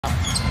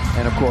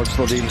And of course,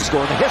 the leading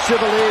scorer in the history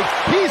of the league.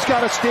 He's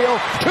got a steal.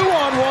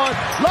 2-on-1.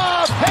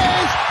 Lob.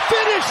 Hayes.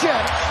 Finish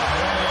it.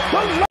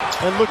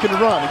 And looking to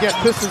run. Again,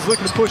 Pistons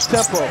looking to push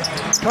tempo.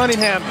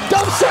 Cunningham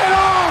Dumps it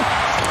off.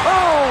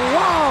 Oh,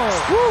 wow.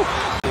 Woo.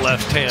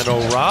 Left hand,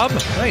 Rob.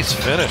 Nice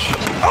finish.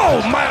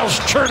 Oh, Miles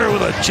Turner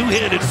with a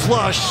two-handed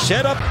flush.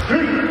 Set up.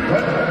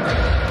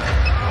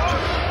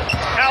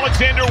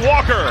 Alexander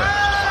Walker.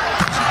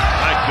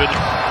 My goodness.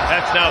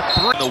 That's now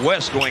 3. The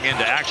West going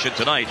into action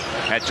tonight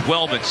at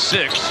 12 and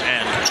 6.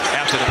 And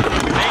after the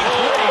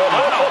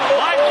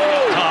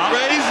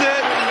Raise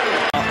it.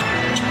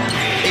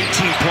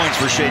 18 points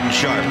for Shaedon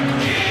Sharpe.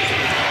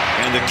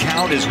 And the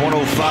count is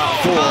 105-99,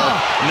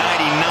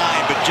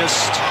 but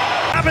just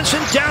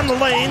Robinson down the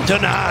lane,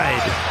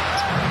 denied.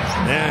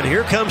 And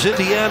here comes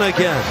Indiana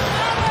again.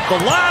 The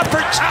lob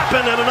for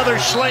Toppin and another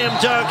slam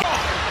dunk.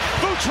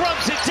 Boots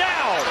runs it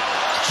down.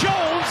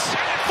 Jones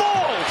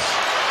falls.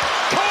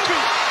 Kobe.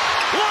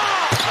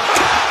 Lob.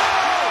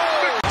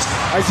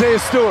 Isaiah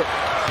Stewart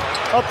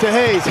up to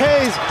Hayes.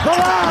 Hayes, the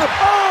lob.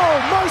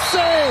 Oh,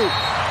 mercy.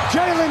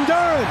 Jalen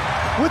Duren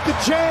with the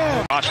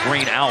jam. Josh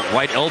Green out.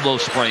 Right elbow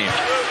sprain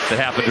that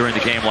happened during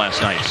the game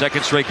last night.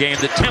 Second straight game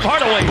that Tim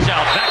Hardaway's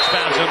out. Back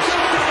spasms.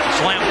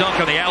 Slam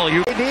dunk on the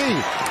alley-oop.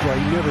 Well,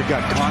 he never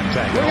got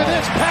contact. Look at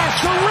this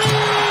pass to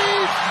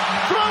Reed.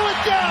 Throw it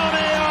down,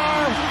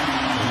 AR.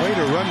 Way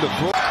to run the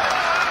floor.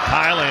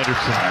 Kyle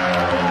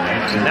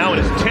Anderson. Now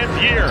in his 10th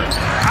year.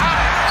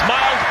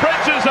 Miles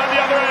Bridges on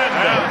the other end.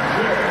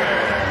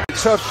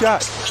 Tough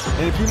shot.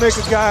 And if you make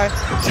a guy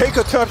take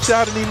a tough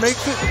shot and he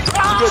makes it,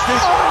 oh,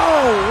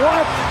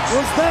 what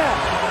was that?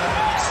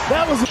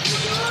 That was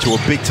to a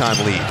big-time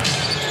lead.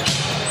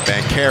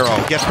 Banchero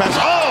gets past.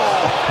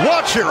 Oh,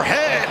 watch your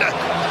head.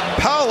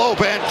 Paolo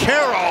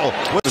Banchero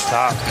with the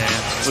top, man.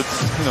 But,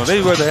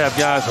 they'd rather have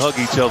guys hug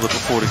each other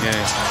before the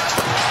game.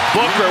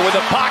 Booker with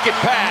a pocket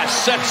pass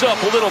sets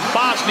up a little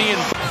Bosnian.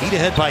 Heat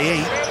ahead by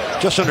 8.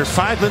 Just under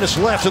 5 minutes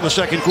left in the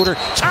second quarter.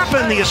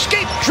 Toppin the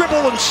escape,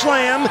 dribble, and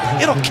slam.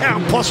 It'll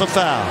count plus a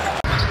foul.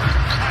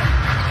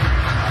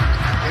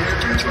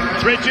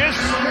 Bridges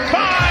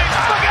finds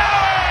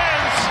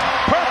McGowens.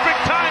 Perfect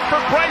time for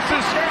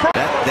Bryce's.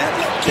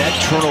 That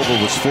turnover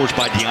was forced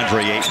by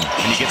DeAndre Ayton,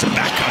 and he gets it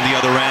back on the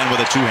other end with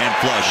a two-hand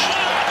flush.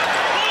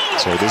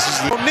 So this is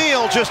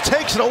O'Neal just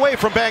takes it away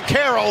from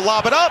Banchero,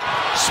 lob it up.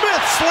 Smith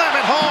slam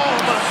it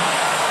home.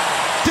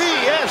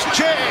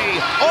 DSJ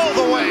all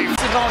the way.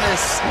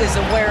 Sabonis is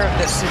aware of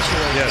this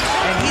situation,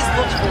 and he's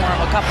looked for him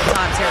a couple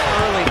times here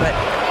early, but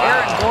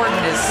Aaron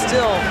Gordon is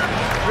still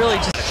really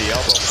just at the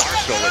elbow.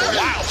 Marshall with a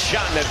wild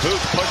shot, and then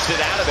Booth puts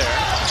it out of there.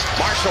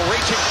 Marshall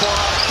reaching for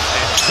him.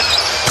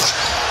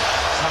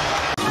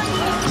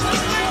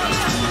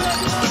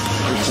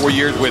 4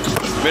 years with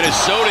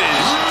Minnesota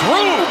is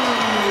through.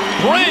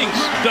 Brings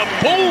the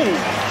boom.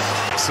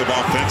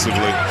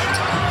 Offensively.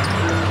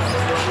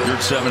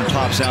 Third 7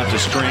 pops out to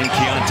screen.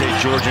 Keontae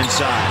George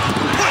inside.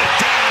 Put it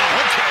down.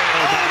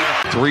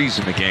 Okay. Threes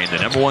in the game. The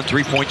number 1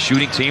 3-point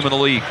shooting team in the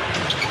league.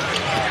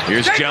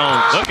 Here's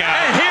Jones. Look out.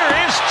 And here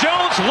is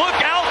Jones. Look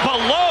out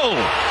below.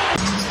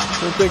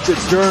 I think that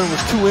Duren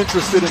was too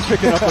interested in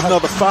picking up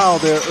another foul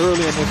there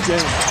early in this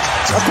game.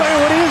 I'll tell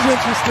you what he is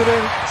interested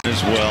in.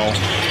 As well.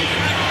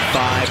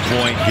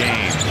 5-point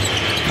game.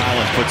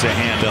 Collins puts a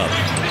hand up.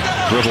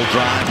 Dribble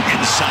drive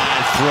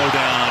inside. Throw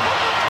down.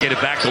 Get it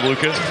back to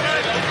Luka.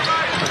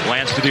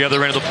 Lands to the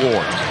other end of the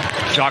floor.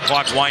 Shot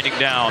clock winding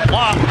down.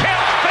 Lob.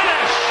 Can't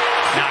finish.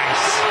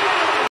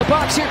 Nice. the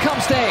box. Here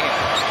comes Dave.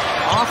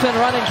 Off and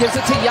running, gives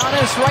it to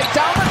Giannis right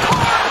down the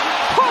court.